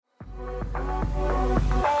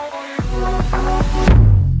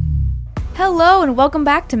Hello and welcome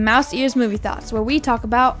back to Mouse Ears Movie Thoughts, where we talk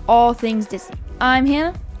about all things Disney. I'm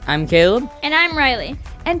Hannah. I'm Caleb. And I'm Riley.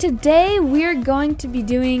 And today we're going to be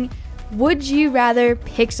doing Would You Rather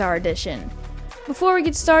Pixar Edition. Before we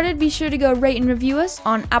get started, be sure to go rate and review us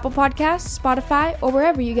on Apple Podcasts, Spotify, or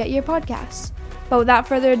wherever you get your podcasts. But without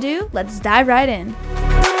further ado, let's dive right in.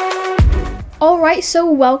 Alright, so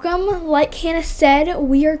welcome. Like Hannah said,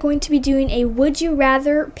 we are going to be doing a Would You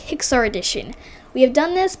Rather Pixar Edition. We have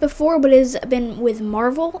done this before, but it has been with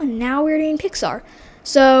Marvel, and now we're doing Pixar.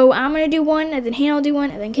 So I'm going to do one, and then Hannah will do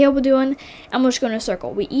one, and then Caleb will do one, and we're just going to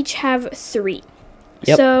circle. We each have 3.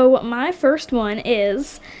 Yep. So my first one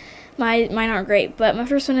is, mine aren't great, but my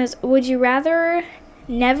first one is, would you rather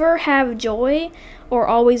never have joy or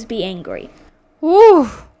always be angry? Ooh,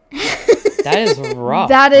 That is rough.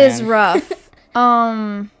 that man. is rough.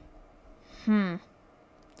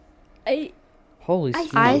 Holy I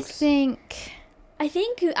smokes. I think I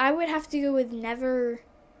think I would have to go with never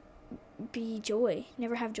have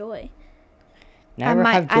joy. Never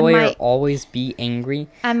I have might- joy I or might- always be angry.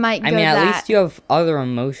 I might go I mean, at that. least you have other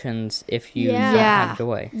emotions if you Yeah. don't Yeah. have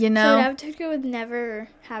joy. You So I'd know, have to go with never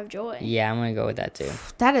have joy. Yeah, I'm going to go with that too.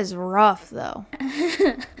 that is rough though.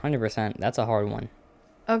 100%. That's a hard one.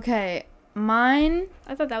 Okay, mine.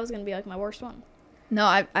 I thought that was going to be like my worst one. No,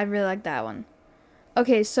 I really like that one.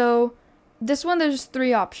 Okay, so this one there's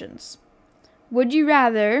 3 options. Would you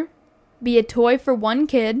rather be a toy for one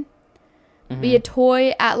kid, be a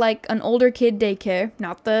toy at like an older kid daycare,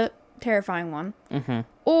 not the terrifying one,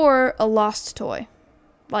 or a lost toy,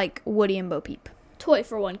 like Woody and Bo Peep? Toy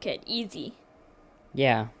for one kid. Easy.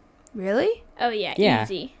 Yeah. Really? Oh, yeah. Yeah.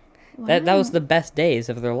 Easy. That was the best days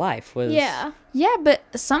of their life. Was Yeah. Yeah, but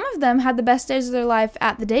some of them had the best days of their life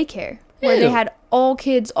at the daycare, where they Ew. had all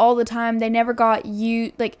kids all the time. They never got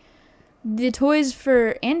like the toys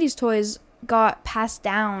for Andy's toys got passed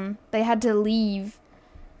down. They had to leave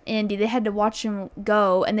Andy. They had to watch him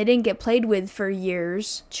go, and they didn't get played with for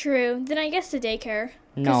years. True. Then I guess the daycare.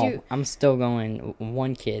 No, I'm still going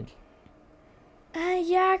one kid.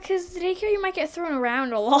 Yeah, because the daycare you might get thrown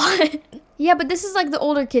around a lot. Yeah, but this is like the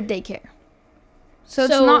older kid daycare, so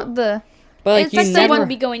it's So- not the But like It's you like I never wouldn't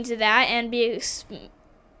be going to that and be...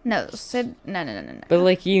 no. But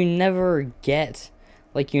like you never get,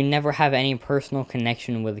 like you never have any personal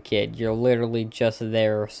connection with a kid. You're literally just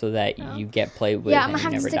there so that you get played with Yeah, I'm and going to you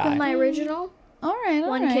have to never stick die. with my original. All right,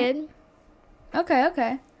 One kid.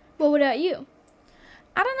 Okay. Well, what about you?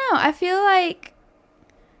 I don't know. I feel like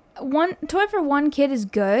one toy for one kid is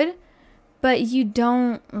good, but you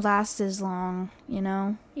don't last as long, you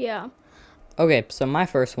know? Yeah. Okay, so my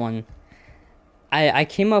first one, I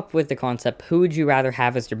came up with the concept, who would you rather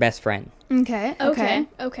have as your best friend? Okay.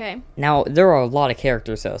 Okay. Now, there are a lot of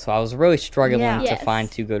characters though, so I was really struggling Yeah. to Yes.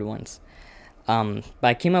 find 2 good ones. But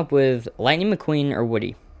I came up with Lightning McQueen or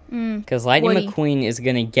Woody. Because Lightning Woody. McQueen is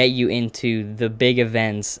going to get you into the big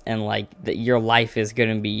events and like your life is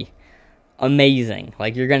going to be amazing.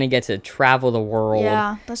 Like you're going to get to travel the world.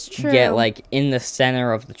 Yeah, that's true. Get like in the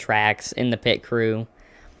center of the tracks, in the pit crew.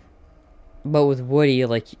 But with Woody,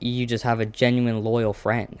 like you just have a genuine loyal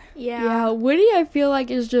friend. Yeah, Woody I feel like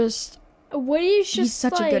is just Woody's just he's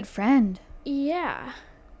such like, a good friend. Yeah.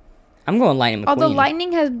 I'm going Lightning McQueen. Although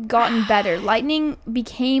Lightning has gotten better. Lightning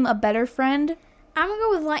became a better friend. I'm going to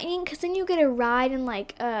go with Lightning because then you get a ride in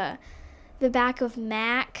like the back of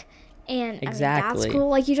Mac. And I mean, Exactly. that's cool.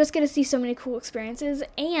 Like you just get to see so many cool experiences.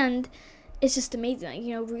 And it's just amazing. Like,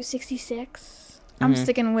 you know, Route 66. I'm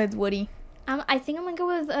sticking with Woody. I think I'm going to go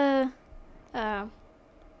with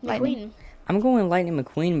Lightning. McQueen. I'm going Lightning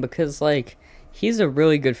McQueen because like he's a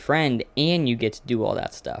really good friend and you get to do all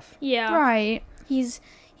that stuff. Yeah. Right. He's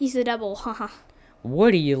the double. Haha.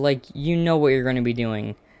 Woody, like you know what you're going to be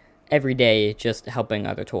doing every day, just helping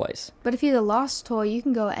other toys. But if he's a lost toy, you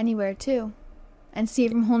can go anywhere too. And see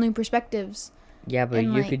it from whole new perspectives. Yeah, but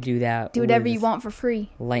And, you like, could do that. Do whatever with you want for free.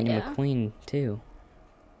 Lightning Yeah. McQueen too.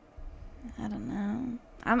 I don't know.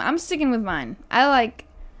 I'm sticking with mine. I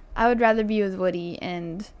would rather be with Woody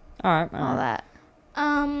and All right. all that.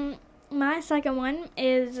 My second one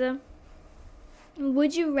is,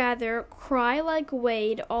 would you rather cry like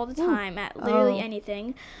Wade all the time at literally Oh.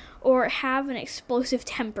 anything, or have an explosive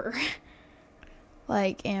temper?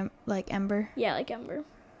 Like Ember. Yeah, like Ember.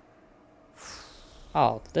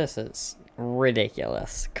 Oh, this is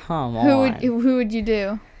ridiculous. Come on. Who would you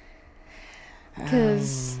do?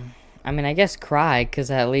 Because I mean, I guess cry, because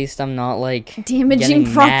at least I'm not, like, damaging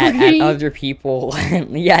getting mad property. at other people.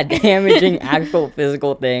 Yeah, damaging actual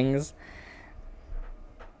physical things.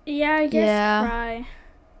 Yeah, I guess Yeah. cry.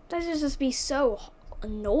 That would just be so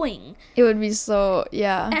annoying. It would be so,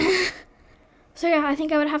 yeah. So yeah, I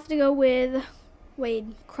think I would have to go with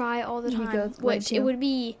Wade. Cry all the You time, go with Wade which it too. would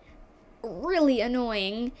be really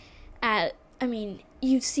annoying.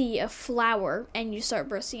 You see a flower and you start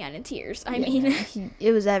bursting out in tears.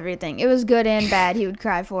 It was everything. It was good and bad. He would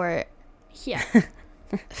cry for it. Yeah.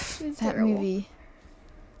 That movie.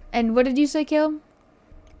 And what did you say, Caleb?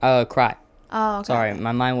 Cry. Oh, okay. Sorry,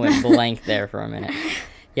 my mind went blank there for a minute.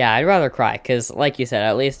 Yeah, I'd rather cry, because, like you said,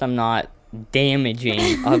 at least I'm not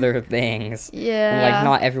damaging other things. Yeah. Like,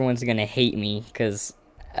 not everyone's gonna hate me, because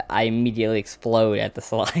I immediately explode at the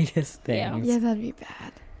slightest things. Yeah, that'd be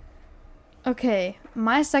bad. Okay,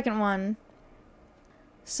 my second one.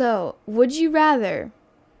 So, would you rather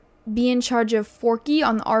be in charge of Forky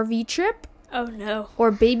on the RV trip Oh no.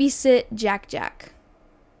 or babysit Jack Jack?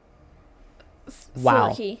 Wow.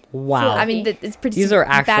 Forky. Wow. I mean, it's pretty These are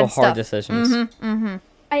bad actual hard stuff. decisions.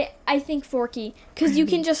 I think Forky, because you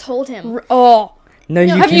can just hold him. Oh, No,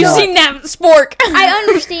 you have you cannot. seen that spork? I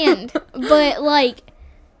understand, but like,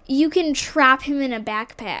 you can trap him in a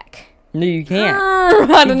backpack. No, you can't. I He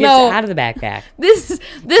don't gets know. out of the backpack. This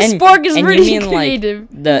And- spork is and you pretty mean, creative.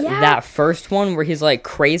 Like, Yeah. that first one where he's, like,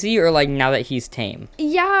 crazy, or, like, now that he's tame?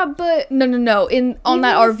 Yeah, but No. On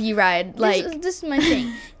that Even RV ride, like, this is my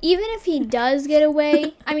thing. Even if he does get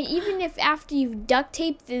away, even if after you've duct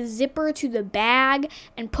taped the zipper to the bag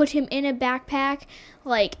and put him in a backpack,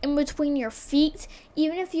 like in between your feet,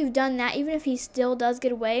 even if you've done that, even if he still does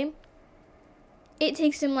get away, it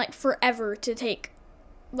takes him like forever to take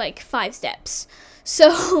like 5 steps.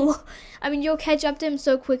 So, you'll catch up to him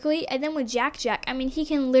so quickly. And then with Jack, he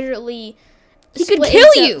can literally He could split kill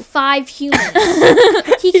into you. 5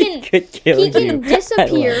 humans. he can Could kill he you. can I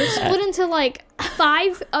disappear, love that. split into like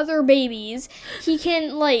 5 other babies. He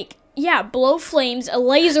can blow flames,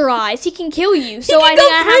 laser eyes. He can kill you. So I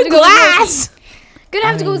think I have to go glass. with Forky. Gonna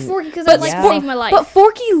have to go with Forky because but I'd like yeah. to save my life. But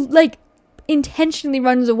Forky like intentionally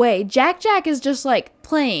runs away. Jack is just like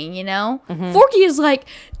playing, you know. Forky is like,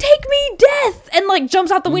 take me, death, and like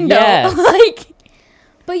jumps out the window. Yes. Like,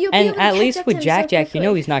 But you'll be And able to at catch least up with to him Jack, so you know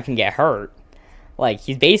quickly. he's not gonna get hurt. Like,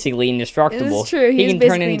 he's basically indestructible. It's true, he is can turn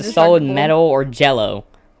basically into solid indestructible. metal or jello.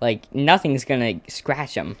 Like, nothing's gonna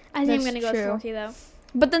scratch him. I think I'm That's gonna go with true. Forky though.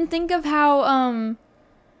 but then think of how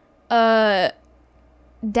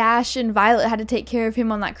Dash and Violet had to take care of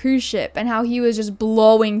him on that cruise ship, and how he was just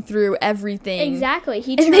blowing through everything. Exactly.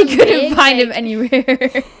 He And they turned couldn't big, find him like-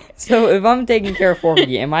 anywhere. So if I'm taking care of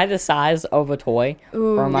Forky, am I the size of a toy?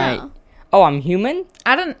 Or am I... no. Oh, I'm human?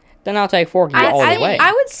 I don't. Then I'll take Forky all the way.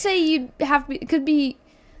 I would say you'd have to. Could be.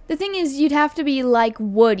 The thing is, you'd have to be like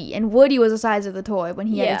Woody, and Woody was the size of the toy when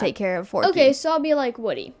he had Yeah. to take care of Forky. Okay, so I'll be like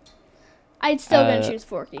Woody. I'd still gonna choose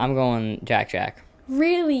Forky. I'm going Jack.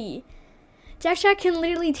 Really? Jack can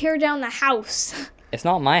literally tear down the house. It's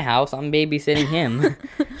not my house. I'm babysitting him.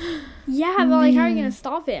 Yeah, but like, how are you gonna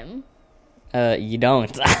stop him? You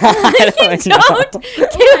don't. I don't know. Don't.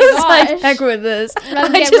 Caleb's like, gosh. heck with this.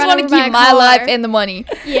 Rather I get just run want to over by keep a my car. life and the money.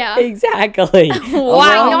 Yeah. Exactly. Wow. As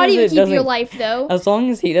long Not as even it keep your doesn't- life though. As long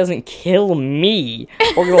as he doesn't kill me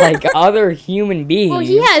or like other human beings. Well,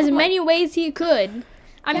 he has many ways he could.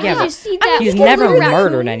 Yeah, did but you see that? He's poor never little raccoon?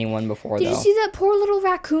 murdered anyone before, Did though. you see that poor little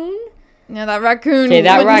raccoon? Yeah, that raccoon. Okay,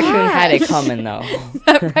 that would- raccoon had it gosh. coming though.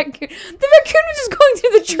 that raccoon. The raccoon was just going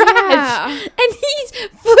through the trash, Yeah. and he's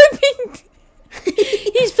flipping.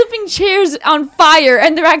 He's flipping chairs on fire,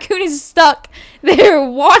 and the raccoon is stuck there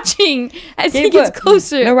watching as he gets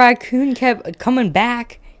closer. The raccoon kept coming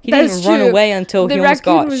back. He That's didn't run true. away until The he almost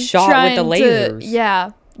raccoon got was shot with trying the lasers.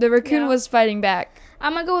 yeah, the raccoon Yeah. was fighting back.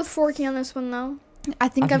 I'm gonna go with Forky on this one though. I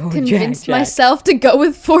think I'm I've going convinced Jack. myself to go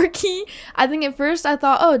with Forky. I think at first I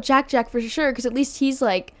thought, oh, Jack for sure, because at least he's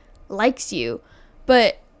like likes you.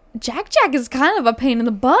 But Jack is kind of a pain in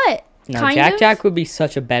the butt. No, Kind of. Jack would be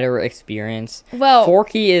such a better experience. Well,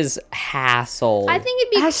 Forky is hassle. I think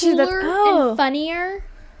it'd be Actually, cooler oh. and funnier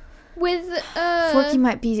with Forky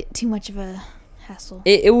might be too much of a hassle.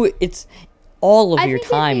 it's all of I your think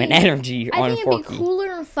it'd time and be- energy I on think it'd Forky. be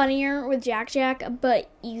cooler and funnier with Jack, but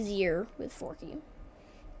easier with Forky.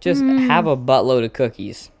 Just have a buttload of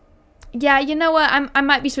cookies. Yeah, you know what? I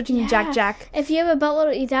might be switching to Yeah. Jack. If you have a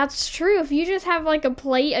buttload, that's true. If you just have like a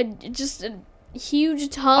plate, just a huge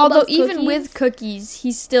tub. Although of even with cookies, cookies,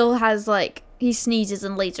 he still has like he sneezes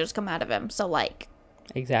and lasers come out of him. So like,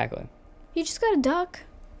 Exactly. you just got a duck.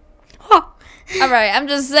 all right, I'm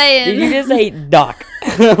just Did you saying. just say duck?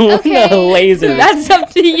 Okay. The laser. That's up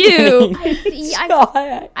to you.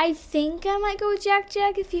 I think I might go with Jack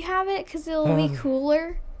if you have it because it'll be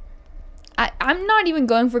cooler. I'm not even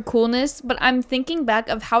going for coolness, but I'm thinking back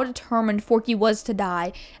of how determined Forky was to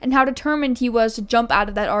die and how determined he was to jump out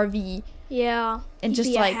of that RV Yeah. And It'd just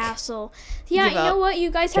be like a hassle. Yeah, give you know up. what? You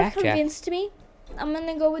guys have Jack. convinced me. I'm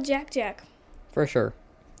gonna go with Jack. For sure.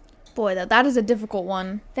 boy, that is a difficult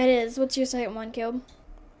one. That is. What's your second one, Caleb?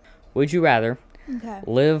 Would you rather Okay.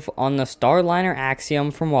 live on the Starliner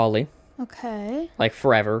Axiom from Wall-E, Okay. like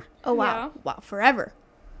forever? Oh wow. Yeah. Wow, forever.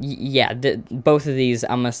 Yeah, both of these,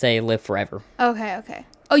 I'm going to say live forever. Okay.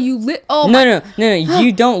 Oh, you lit. Oh No,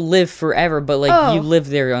 you don't live forever, but, like, Oh. you live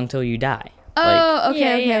there until you die. Like, Oh,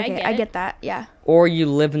 okay, Yeah, okay. I get that. Yeah. or you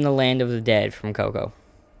live in the land of the dead from Coco.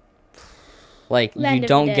 Like, Land you of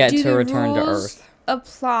don't the get dead. Do to the return to rules Earth.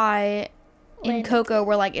 apply in Land of Coco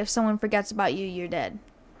where like if someone forgets about you, you're dead?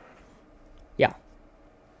 Yeah.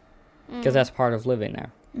 Because that's part of living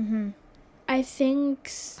there. Mm-hmm. I think.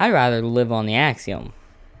 I'd rather live on the Axiom.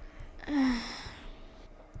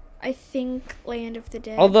 I think Land of the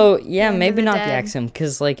Dead. Although, yeah, Land of maybe the not Dead. the Axiom,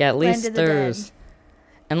 because, like, at Land least of the there's... Dead.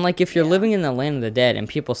 And, like, if you're Yeah. living in the land of the dead and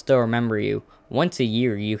people still remember you, once a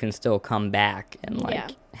year you can still come back and, like, Yeah.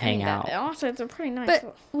 hang out. Also, it's a pretty nice.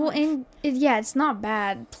 But well, and yeah, it's not a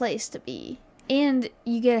bad place to be, and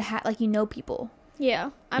you get like you know people.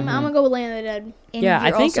 yeah, I'm Mhm. gonna go with Land of the Dead. And Yeah, I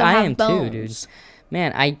you think also I have am too, dude. bones.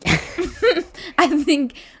 Man, I... I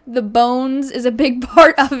think the bones is a big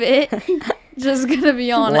part of it. Just gonna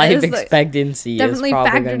be honest. life Like, expectancy is definitely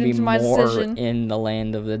probably factored going to be into my more decision. in the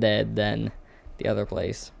land of the dead than the other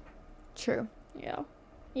place. true.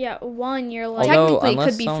 Yeah. One, you're like. Although, Technically, it unless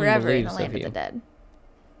could be someone forever in the believes land of of you. the dead.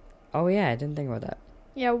 Oh, yeah, I didn't think about that.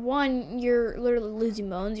 Yeah, one, you're literally losing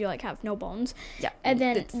bones. You like have no bones. Yeah. And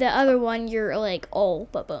then It's- the other one, you're like all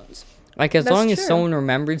but bones. Like, as That's long as true. someone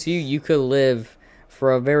remembers you, you could live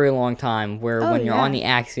for a very long time, where Oh, when you're yeah. on the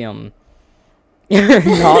Axiom, you're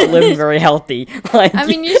not living very healthy. Like, I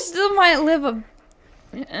mean, you still might live a.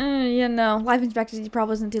 You know, life expectancy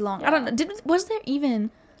probably isn't too long. I don't know. Was there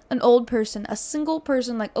even an old person, a single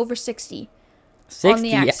person like over 60?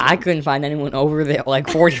 60, Axiom. I couldn't find anyone over there, like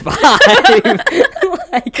 45.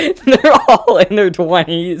 Like, they're all in their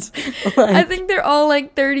 20s. Like, I think they're all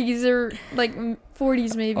like 30s or like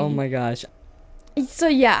 40s maybe. oh my gosh. So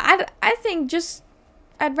yeah, I think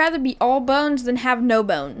I'd rather be all bones than have no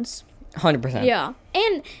bones. 100%. Yeah.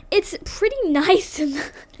 And it's pretty nice in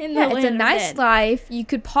the Yeah, Land it's a of the nice Dead. life. You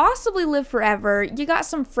could possibly live forever. You got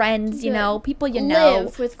some friends, you Good. know, people you know,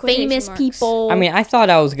 Live with quotation famous marks. people. I mean, I thought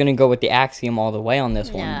I was going to go with the Axiom all the way on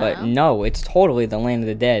this one, but No. no, it's totally the land of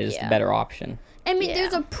the dead is Yeah. the better option. I mean,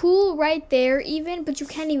 there's a pool right there even, but you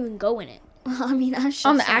can't even go in it. I mean, that's just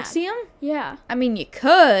on the sad. Axiom? Yeah. I mean, you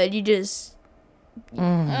could. You just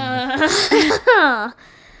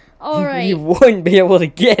All right. You wouldn't be able to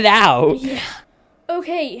get out. Yeah.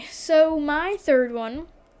 Okay, so my third one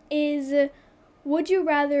is would you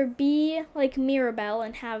rather be like Mirabelle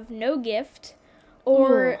and have no gift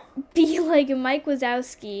or be like Mike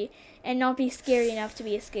Wazowski and not be scary enough to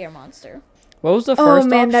be a scare monster? What was the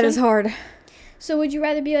first option? hard. So would you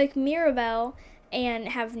rather be like Mirabelle and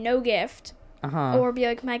have no gift Uh-huh. or be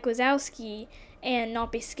like Mike Wazowski and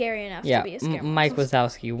not be scary enough Yeah, to be a scare Mike monster?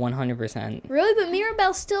 Wazowski, 100%. Really? But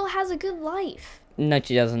Mirabelle still has a good life. No,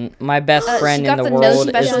 she doesn't. My best She friend got in the the no world is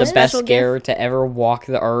special- the best special scarer to ever walk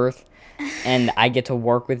the earth, and I get to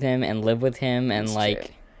work with him and live with him, and That's like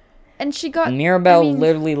true. And she got Mirabelle I mean-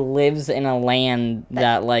 literally lives in a land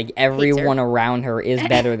that like everyone around her is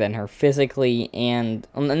better than her physically, and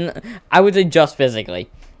I would say just physically,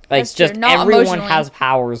 like That's true, just not everyone emotionally. has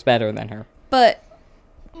powers better than her. but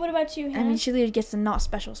What about you, I Hannah? mean, she literally gets the not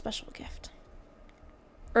special gift.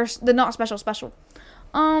 Or the not special.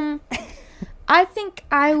 I think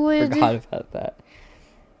I would. Forgot about that.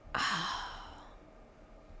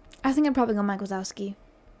 I think I'd probably go Mike Wazowski.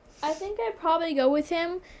 I think I'd probably go with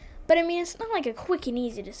him, but I mean, it's not like a quick and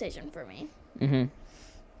easy decision for me. Mm-hmm.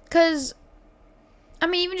 Because, I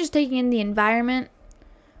mean, even just taking in the environment.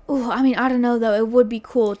 Ooh, I mean, I don't know, though. It would be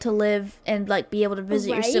cool to live and, like, be able to visit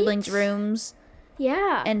your Right? siblings' rooms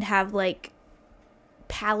Yeah. and have, like,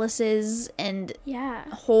 palaces and Yeah.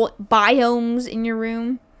 whole biomes in your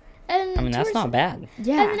room. And I mean, that's towards- not bad.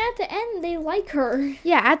 Yeah. And then at the end, they like her.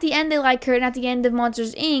 Yeah, at the end, they like her. And at the end of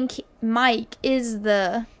Monsters, Inc., Mike is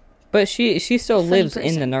the... But she still Funny lives in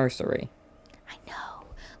person. the nursery. I know.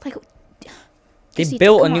 Like... They Casey,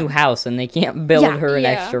 built a come new on. house and they can't build Yeah. her an Yeah.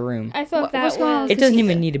 extra room. I thought What's that going on was. with It doesn't Casey?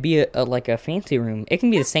 even need to be like a fancy room. It can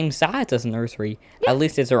be the same size as a nursery. At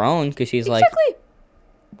least it's her own because she's like, Exactly.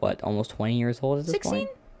 what, almost 20 years old at this 16? point?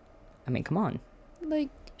 I mean, come on. Like...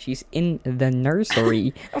 She's in the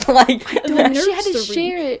nursery. Like, Dude, she had to nursery.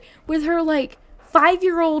 share it with her, like,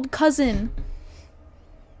 5-year-old cousin.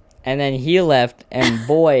 and then he left, and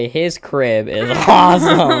boy, his crib is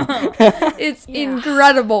awesome. It's Yeah.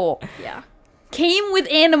 incredible. Yeah. came with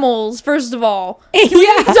animals, first of all. Yeah.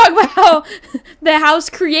 We talk about how the house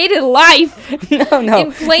created life in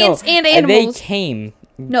plants and animals. They came.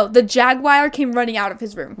 No, the jaguar came running out of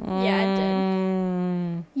his room. Yeah, it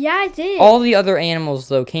did. Yeah, it did. All the other animals,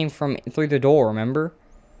 though, came from through the door, remember?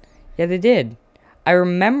 Yeah, they did. I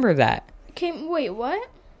remember that. Wait, what?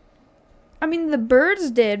 I mean, the birds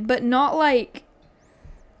did, but not like...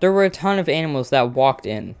 There were a ton of animals that walked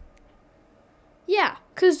in. Yeah,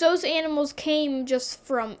 because those animals came just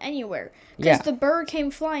from anywhere. Because the bird came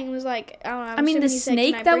flying and was like, I don't know. I mean, the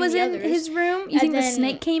snake that was in his room, you think the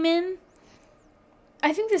snake came in?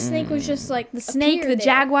 I think the snake was just like... The snake, the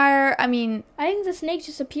jaguar, I mean... I think the snake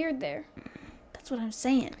just appeared there. That's what I'm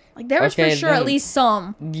saying. Like, there was for sure at least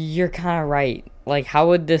some. You're kind of right. Like, how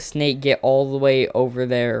would the snake get all the way over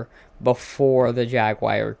there before the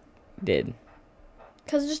jaguar did?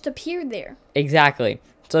 Because it just appeared there. Exactly.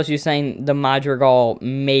 So she's saying the madrigal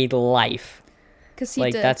made life. Casita.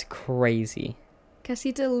 Like, that's crazy.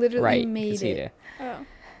 Casita literally made it. Oh.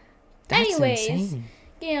 That's Anyways, insane.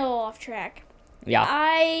 getting a little off track. Yeah.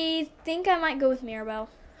 I think I might go with Mirabelle.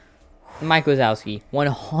 Mike Wazowski,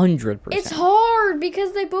 100%. It's hard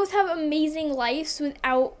because they both have amazing lives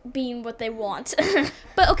without being what they want.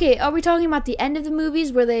 But, okay, are we talking about the end of the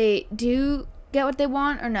movies where they do get what they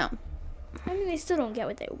want or no? I mean, they still don't get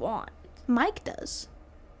what they want. Mike does.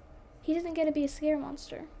 He doesn't get to be a scare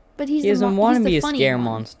monster. But he doesn't want to be a scare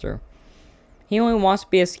monster. He only wants to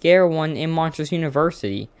be a scare one in Monsters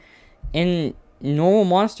University. In Normal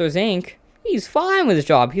Monsters, Inc., he's fine with his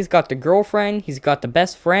job. He's got the girlfriend. He's got the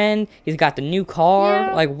best friend. He's got the new car.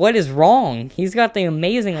 Yeah. Like, what is wrong? He's got the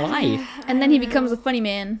amazing life. And then he becomes a funny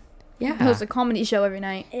man. Yeah. He hosts a comedy show every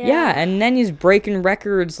night. Yeah, and then he's breaking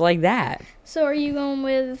records like that. So are you going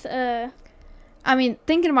with, I mean,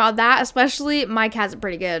 thinking about that, especially, Mike has it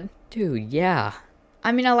pretty good. Dude, yeah.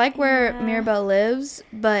 I mean, I like where Mirabelle lives,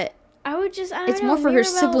 but I don't it's know, more for her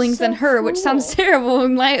Mirabelle's siblings so than her, cool. which sounds terrible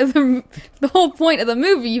in light of the whole point of the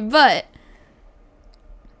movie, but...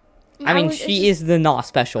 I mean, she is the not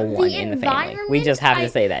special one in the family. We just have to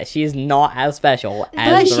say that. She is not as special as the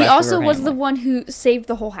But rest she of also her was family. the one who saved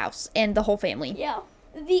the whole house and the whole family. Yeah.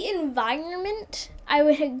 The environment, I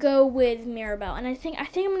would go with Mirabelle. And I think I'm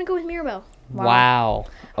going to go with Mirabelle. Wow.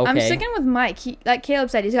 Okay. I'm sticking with Mike. Like Caleb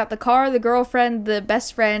said, he's got the car, the girlfriend, the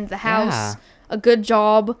best friend, the house, a good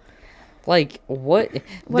job. Like, what?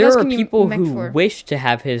 What there else are can you people make who for? wish to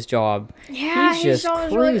have his job. Yeah, he's his just job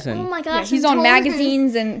is cruising. Really, oh my Yeah, gosh, he's I'm on torn.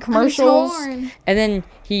 magazines and commercials. I'm torn. And then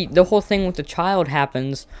the whole thing with the child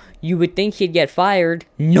happens. You would think he'd get fired.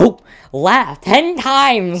 Nope. 10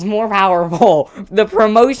 times more powerful. The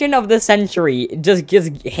promotion of the century just gets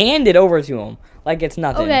handed over to him like it's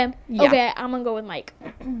nothing. Okay, Yeah. okay, I'm going to go with Mike.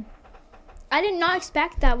 I did not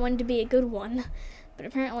expect that one to be a good one, but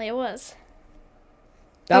apparently it was.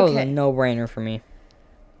 That was a Okay. no-brainer for me.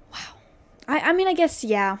 I mean, I guess,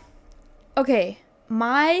 yeah. Okay,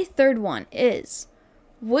 my third one is,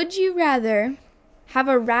 would you rather have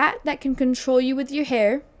a rat that can control you with your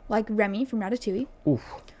hair, like Remy from Ratatouille, Oof.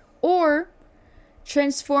 or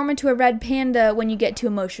transform into a red panda when you get too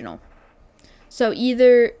emotional? So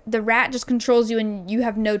either the rat just controls you and you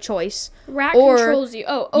have no choice, Rat or controls you.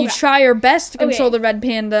 Oh, okay. you try your best to control Okay. the red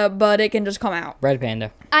panda, but it can just come out. Red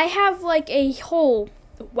panda. I have like a whole.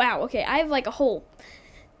 Wow. Okay, I have like a whole.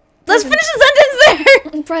 Let's finish the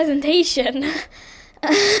sentence there! Presentation.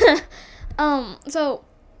 So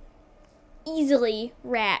easily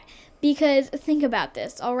rat, because think about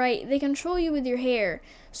this. All right, they control you with your hair,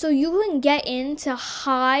 so you can get into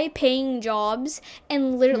high-paying jobs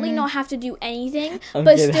and literally not have to do anything, but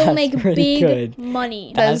Okay, still that's make pretty big good.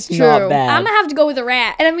 money. That's Not true. bad. I'm gonna have to go with a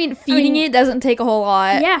rat. And I mean, feeding it doesn't take a whole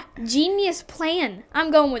lot. Yeah, genius plan.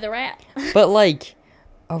 I'm going with a rat. But like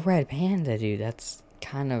a red panda, dude, that's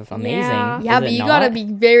kind of amazing. Yeah. Yeah, is but it you not? gotta be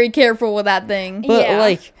very careful with that thing. But Yeah.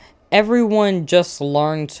 like everyone just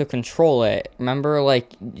learned to control it. Remember,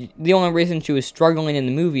 like the only reason she was struggling in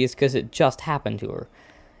the movie is because it just happened to her.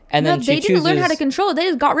 And No, then they she didn't learn how to chooses- control it. They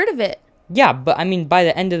just got rid of it. Yeah, but I mean, by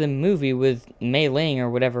the end of the movie with Mei Ling or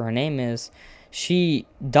whatever her name is, she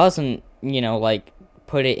doesn't, like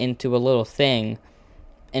put it into a little thing,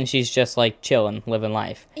 and she's just like chilling, living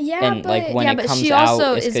life. Yeah, And like but- when Yeah, it but comes she out,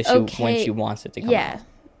 also it's is because when okay. she wants it to come Yeah.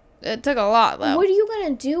 out. It took a lot, though. What are you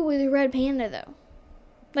gonna do with a red panda though?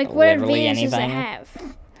 Like, what Literally advantages does it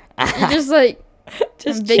anything. have? You're just like,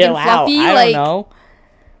 Just big chill and fluffy, out. I like- don't know.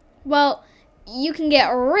 Well, you can get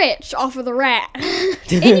rich off of the rat. and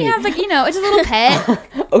you have like, it's a little pet.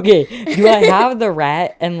 Okay, do I have the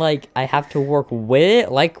rat and like I have to work with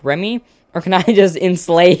it like Remy? Or can I just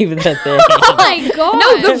enslave the thing? Oh my god.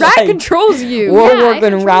 No, the rat Like, controls you. We're Yeah, it working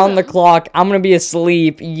controls around the them. clock. I'm gonna be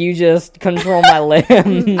asleep. You just control my limbs.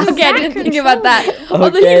 Okay, I didn't think about that.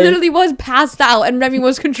 Although he Okay. literally was passed out and Remy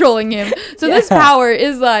was controlling him. So this Yeah. power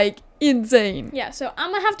is like insane. Yeah, so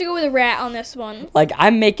I'm gonna have to go with a rat on this one. Like,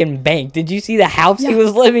 I'm making bank. Did you see the house he Yeah.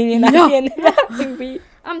 was living in? Yeah. At the end of that movie?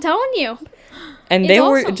 I'm telling you. And It's they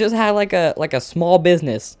were awesome. just had like a small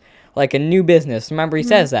business, like a new business. Remember, he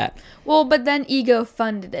says that. Well, but then Ego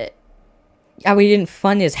funded it. Yeah, we didn't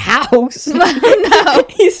fund his house. No.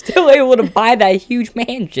 He's still able to buy that huge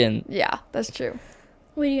mansion. Yeah, that's true.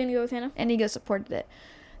 What are you gonna go with, Hannah? And Ego supported it.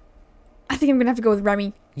 I think I'm gonna have to go with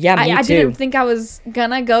Remy. Yeah, me I too. didn't think I was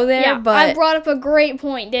gonna go there, Yeah, but I brought up a great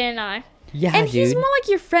point, didn't I? Yeah, and dude. he's more like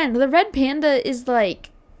your friend. The red panda is like,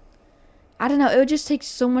 I don't know. It would just take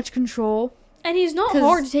so much control. And he's not 'Cause-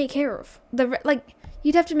 hard to take care of.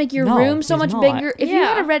 You'd have to make your No, room so he's much not. bigger. If you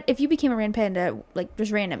had Yeah. if you became a red panda, like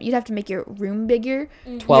just random, you'd have to make your room bigger.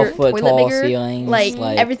 12-foot toilet tall bigger, ceilings. Like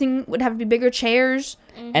everything would have to be bigger. Chairs,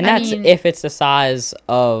 And I that's mean- if it's the size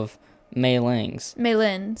of Mei Ling's.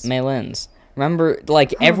 Maylin's. Remember,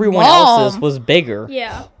 like, everyone mom. else's was bigger.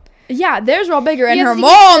 Yeah. Yeah, theirs were all bigger, and You her have to get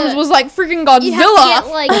mom's the- was like freaking You have to Godzilla. get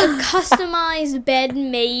like a customized bed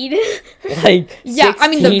made. Like, Yeah, I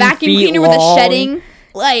mean the 16 vacuum feet cleaner with the long. shedding.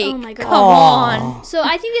 Like, Oh my God. come on. So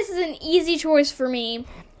I think this is an easy choice for me.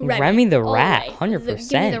 Remy the all rat, way. 100%.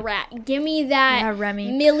 Give me the rat. Give me that Yeah,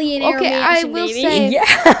 Remy. millionaire Okay, mansion, I will baby. say-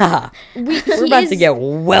 Yeah. We're he about is- to get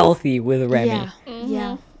wealthy with Remy. Yeah, Mhm.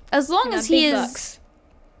 yeah. As long Got as he big is bucks.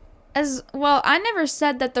 as well. I never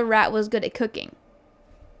said that the rat was good at cooking.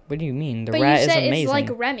 What do you mean? The But rat you is said amazing. it's like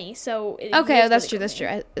Remy, so it Okay, is oh, that's really true. That's good.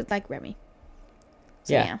 true. It's like Remy.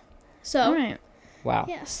 So, Yeah. yeah. So All right. Wow.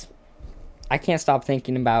 yes, I can't stop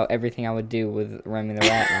thinking about everything I would do with Remy the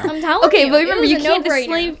rat now. I'm telling Okay, you. but it remember, was you a can't no-brainer.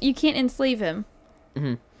 enslave. You can't enslave him.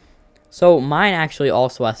 So mine actually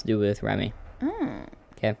also has to do with Remy. Oh.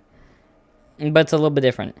 Okay. But it's a little bit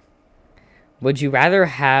different. Would you rather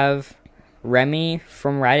have Remy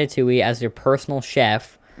from Ratatouille as your personal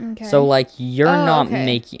chef? Okay. So, like, you're Oh, not okay.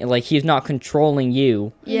 making, like, he's not controlling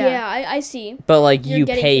you, Yeah, I see. but, like, You're you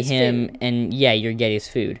getting pay his him, food. and, yeah, you're getting his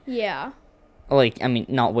food. Yeah. Like, I mean,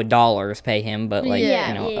 not with dollars pay him, but, like, Yeah,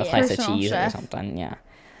 you know, yeah, a yeah. slice of Personal cheese chef. or something, yeah.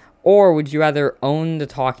 Or would you rather own the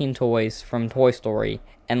talking toys from Toy Story,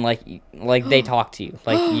 and, like they talk to you?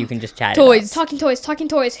 Like, you can just chat it up. Toys. Talking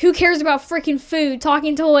toys. Who cares about freaking food?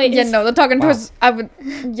 Talking toys. Yeah, no, the talking Wow. toys. I would.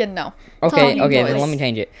 Yeah, no. Okay, Talking then toys. let me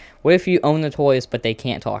change it. What if you own the toys, but they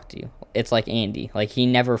can't talk to you? It's like Andy. Like, he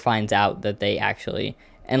never finds out that they actually...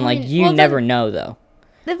 And, I like, mean, you well, never then- know, though.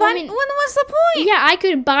 Then I mean- what's the point? Yeah, I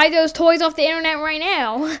could buy those toys off the internet right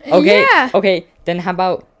now. Okay, Yeah. okay, then how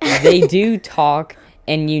about they do talk,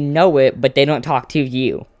 and you know it, but they don't talk to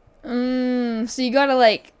you? So you gotta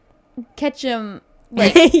like catch him.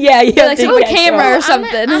 Like, yeah, you have like to some catch camera up. or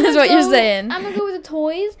something, is what you're saying. I'm gonna go with the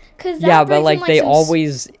toys because Yeah, but, like, they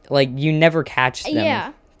always... Like, you never catch them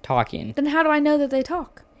Yeah. talking. Then how do I know that they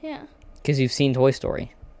talk? Yeah. Because you've seen Toy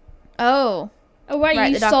Story. Oh. Oh, right,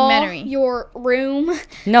 Right, you the saw documentary. your room.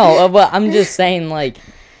 No, but I'm just saying, like,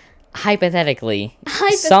 hypothetically,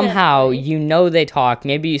 somehow Hypothetically. you know they talk.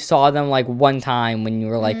 Maybe you saw them, like, one time when you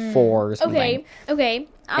were, like, 4 or something. Okay.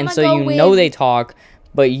 I'm And gonna so go you with, know they talk,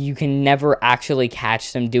 but you can never actually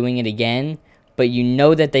catch them doing it again. But you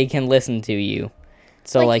know that they can listen to you.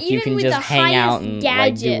 So, Like, like, you even can with just the hang out highest and,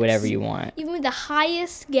 like, do gadgets. whatever you want. Even with the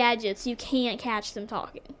highest gadgets, you can't catch them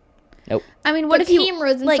talking. I mean, what What if you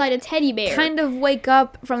cameras like, inside a teddy bear? kind of wake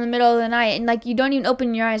up from the middle of the night and like you don't even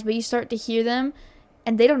open your eyes, but you start to hear them,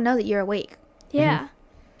 and they don't know that you're awake. Yeah.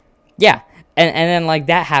 Yeah. And then, like,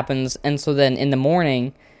 that happens. And so then in the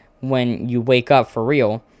morning, when you wake up for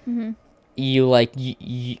real, you, like,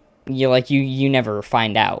 you never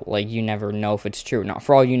find out. Like, you never know if it's true or not.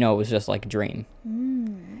 For all you know, it was just, like, a dream.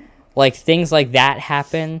 Like, things like that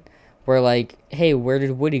happen where, like, hey, where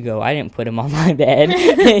did Woody go? I didn't put him on my bed.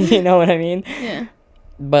 You know what I mean? Yeah.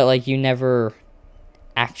 But, like, you never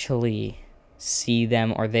actually see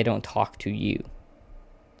them or they don't talk to you.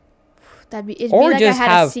 It'd Or be like just I had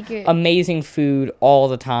have a secret. amazing food all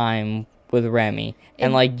the time with Remy.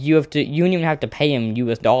 And, like, you don't even have to pay him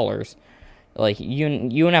US dollars. Like, you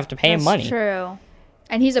don't have to pay him That's money. true.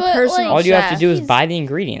 And he's a But, personal like- All you have to chef. do is He's- buy the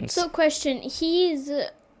ingredients. So, question: he's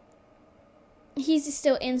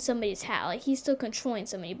still in somebody's house. Like, he's still controlling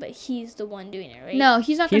somebody, but he's the one doing it, right? No,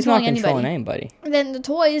 he's not He's not controlling controlling anybody. anybody. Then the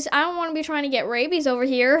toys. I don't want to be trying to get rabies over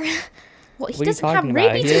here. Well, he What are you doesn't have talking about?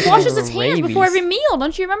 rabies. He He doesn't washes have his hands before rabies. every meal.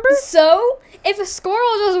 Don't you remember? So, if a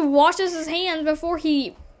squirrel just washes his hands before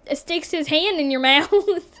he sticks his hand in your mouth,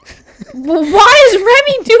 Well, why is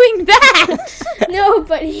Remy doing that? No,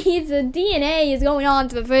 but the DNA is going on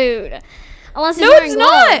to the food. Unless he's No, wearing it's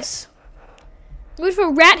gloves. What if a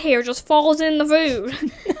rat hair just falls in the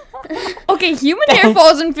food? Okay, human hair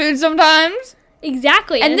falls in food sometimes.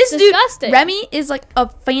 Exactly, And and this it's dude, disgusting. Remy, is like a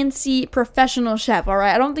fancy professional chef, all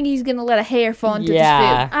right? I don't think he's going to let a hair fall into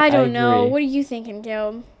Yeah. his food. I don't know. agree. What are you thinking,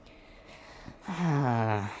 Caleb?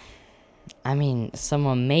 I mean, some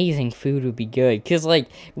amazing food would be good. Because, like,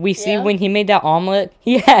 we see Yeah. when he made that omelet,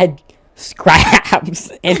 he had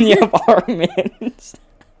scraps in the apartment.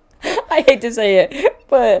 I hate to say it,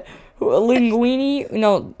 but linguine,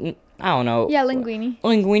 no, I don't know. Yeah, linguine.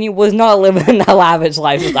 Linguine was not living the lavish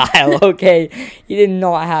lifestyle, okay? He did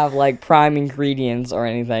not have, like, prime ingredients or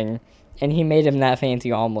anything. And he made him that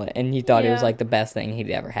fancy omelet, and he thought it was, Yeah. like, the best thing he'd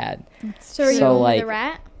ever had. So are you So, going like, with the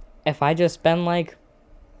rat? If I just spend, like,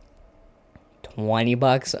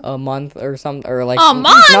 $20 a month or something, or, like... A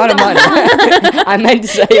month? Not a month. I meant to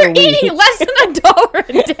say You're a week. eating less than $1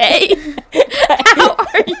 a day. How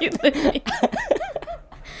are you living?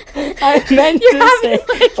 I meant You're to say having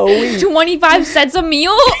like a week. 25 cents a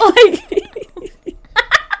meal?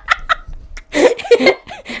 Like,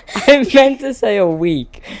 I meant to say a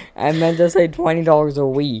week. I meant to say $20 a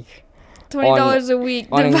week. $20 a week.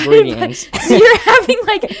 on divided ingredients. So you're having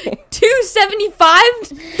like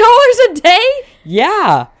 $275 a day?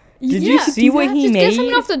 Yeah. Did you Yeah, see what he Just made? get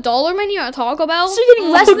something off the dollar menu at Taco Bell. So you're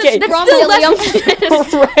getting less Okay. than From that's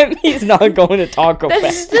still less, Remy's not going to Taco Bell.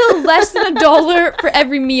 that's still less than $1 for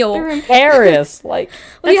every meal. They're in Paris. Like,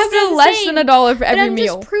 That's have still been less saying, than $1 for But every I'm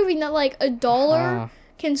meal. just proving that like $1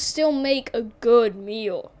 can still make a good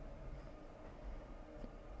meal.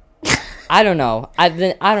 I don't know. I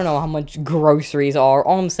don't know how much groceries are.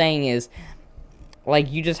 All I'm saying is, like,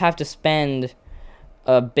 you just have to spend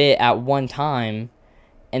a bit at one time,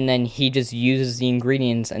 and then he just uses the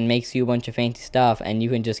ingredients and makes you a bunch of fancy stuff, and you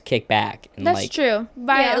can just kick back. And, That's like, true.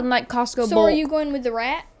 Buy Yeah. it in like Costco So bulk. are you going with the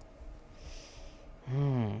rat?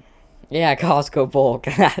 Yeah, Costco bulk.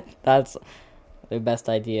 That's the best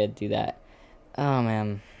idea. Do that. Oh,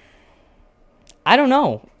 man. I don't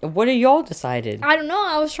know. What have y'all decided? I don't know.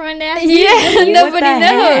 I was trying to ask Yeah, you. nobody the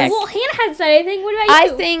knows. heck? Well, Hannah hasn't said anything. What about I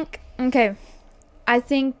you?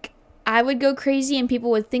 think I would go crazy and people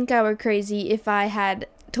would think I were crazy if I had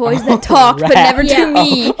toys that talk but rat. never Yeah. to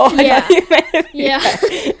me. Oh, I Yeah. thought you meant if you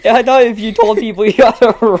Yeah. I thought if you told people you got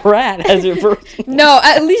a rat as your person. No,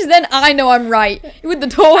 at least then I know I'm right. With the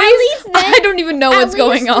toys, least then- I don't even know what's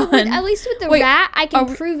going on. At least with the Wait, rat, I are can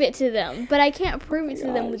we- prove it to them, but I can't prove it to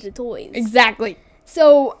them with the toys. Exactly.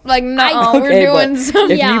 So Like, no, I- we're Okay, doing but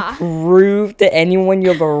some. If Yeah. you prove to anyone you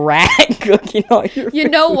have a rat cooking on your You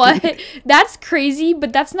know food- what? That's crazy,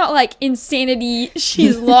 but that's not like insanity.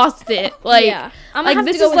 She's lost it. Like, yeah, I'm gonna like have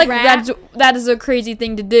this to go is with like rat. that is a crazy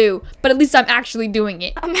thing to do. But at least I'm actually doing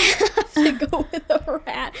it. I'm gonna have to go with a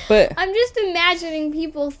rat. But I'm just imagining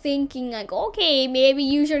people thinking like, okay, maybe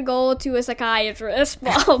you should go to a psychiatrist,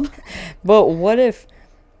 Bob. but what if,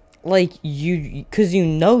 like, because you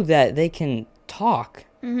know that they can talk,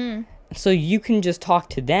 so you can just talk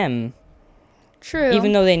to them, True.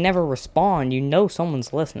 even though they never respond. You know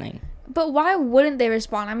someone's listening. But why wouldn't they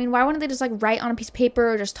respond? I mean, why wouldn't they just like write on a piece of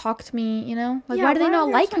paper or just talk to me? You know, like Yeah, why do they why not don't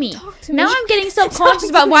they like just, me? talk to Now me? I'm getting self-conscious Talk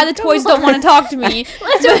about to why me, the come toys don't on. want to talk to me.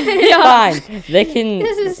 Let's open it up. Fine, they can.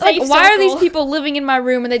 This is Like, safe why are these circle. people living in my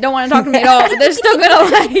room and they don't want to talk to me at all? But they're still gonna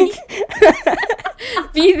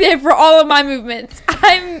like be there for all of my movements.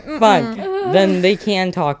 I'm Fine, then they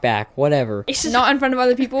can talk back. Whatever. It's just not in front of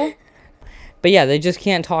other people. But yeah, they just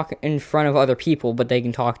can't talk in front of other people, but they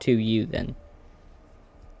can talk to you then.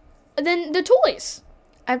 then the toys.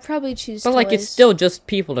 I'd probably choose. But, like, it's toys. still just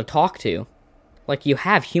people to talk to. Like, you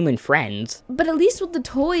have human friends. But at least with the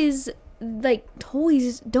toys, like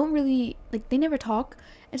toys don't really like they never talk,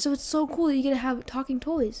 and so it's so cool that you get to have talking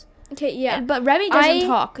toys. Okay, yeah. But Remy doesn't I-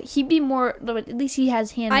 talk. He'd be more. At least he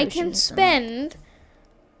has hand. I can motions, so- spend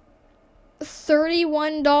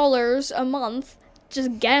 $31 a month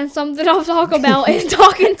just getting something off Taco Bell and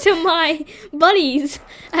talking to my buddies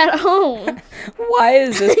at home. Why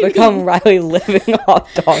has this become Riley living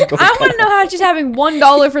off Taco I want to know how she's having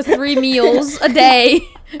 $1 for 3 meals a day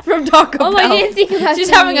from Taco Oh, Bell. I didn't think about She's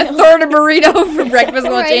the having a meals. third of burrito for breakfast,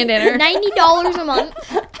 lunch, Right, and dinner. $90 a month.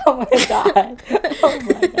 Oh my god. Oh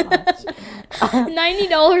my gosh.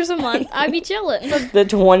 $90 a month. I'd be chilling. The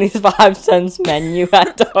 25 cents menu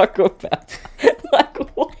at Taco Bell. Like,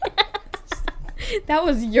 what? That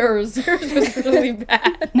was yours. Yours was really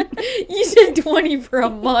bad. You said 20 for a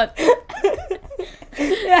month.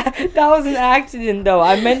 Yeah, that was an accident though.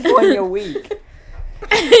 I meant 20 a week.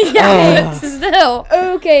 Yeah, but still.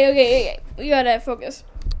 Okay. We gotta focus.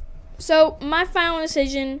 So, my final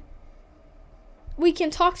decision, we can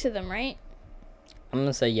talk to them, right? I'm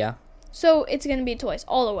gonna say yeah. So, it's going to be toys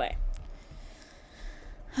all the way.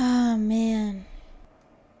 Oh, man.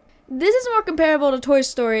 This is more comparable to Toy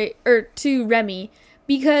Story, or to Remy,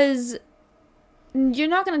 because you're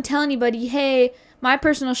not going to tell anybody, hey, my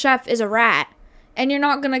personal chef is a rat. And you're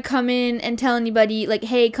not going to come in and tell anybody, like,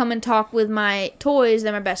 hey, come and talk with my toys.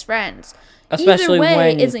 They're my best friends. Especially Either way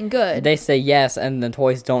when isn't good. They say yes and the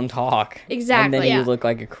toys don't talk. Exactly. And then Yeah. you look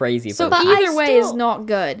like a crazy So person. But either I way is still- not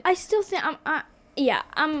good. I still think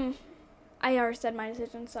I already said my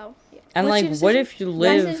decision, so. Yeah. And What's like, your what decision? if you My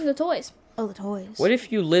live? decision is the toys. Oh, the toys. What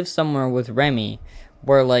if you live somewhere with Remy,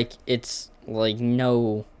 where like it's like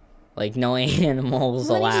no animals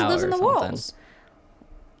Well, then he allowed just lives or in the something? walls.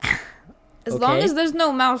 As long Okay. as there's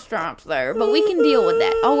no mouse traps there, but we can deal with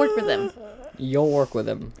that. I'll work with them. You'll work with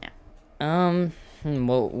him. Yeah.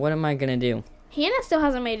 Well, what am I gonna do? Hannah still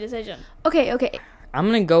hasn't made a decision. Okay. I'm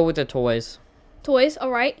gonna go with the toys. Toys,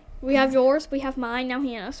 alright. We have yours, we have mine, now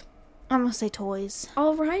Hannah's. I'm gonna say toys.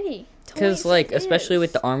 Alrighty. Because Toys like, it especially with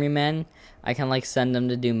is. the army men, I can like send them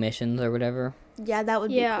to do missions or whatever. Yeah, that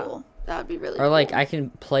would Yeah. be cool. That would be really Or cool. like I can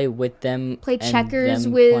play with them. Play and checkers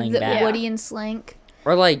them with playing back. Woody and Slink.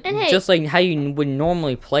 Or like And hey- just like how you would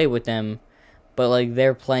normally play with them, but like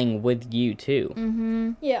they're playing with you too.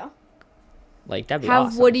 Mm-hmm. Yeah. Like that'd be Have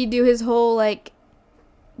awesome. Woody do his whole, like,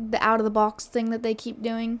 the out-of-the-box thing that they keep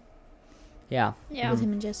doing Yeah. Yeah. with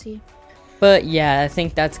him and Jesse. But yeah, I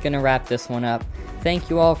think that's going to wrap this one up. Thank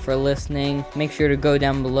you all for listening. Make sure to go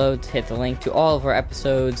down below to hit the link to all of our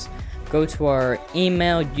episodes. Go to our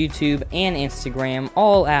email, YouTube, and Instagram,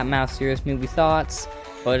 all at Mouse Serious Movie Thoughts.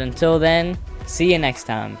 But until then, see you next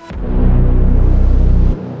time.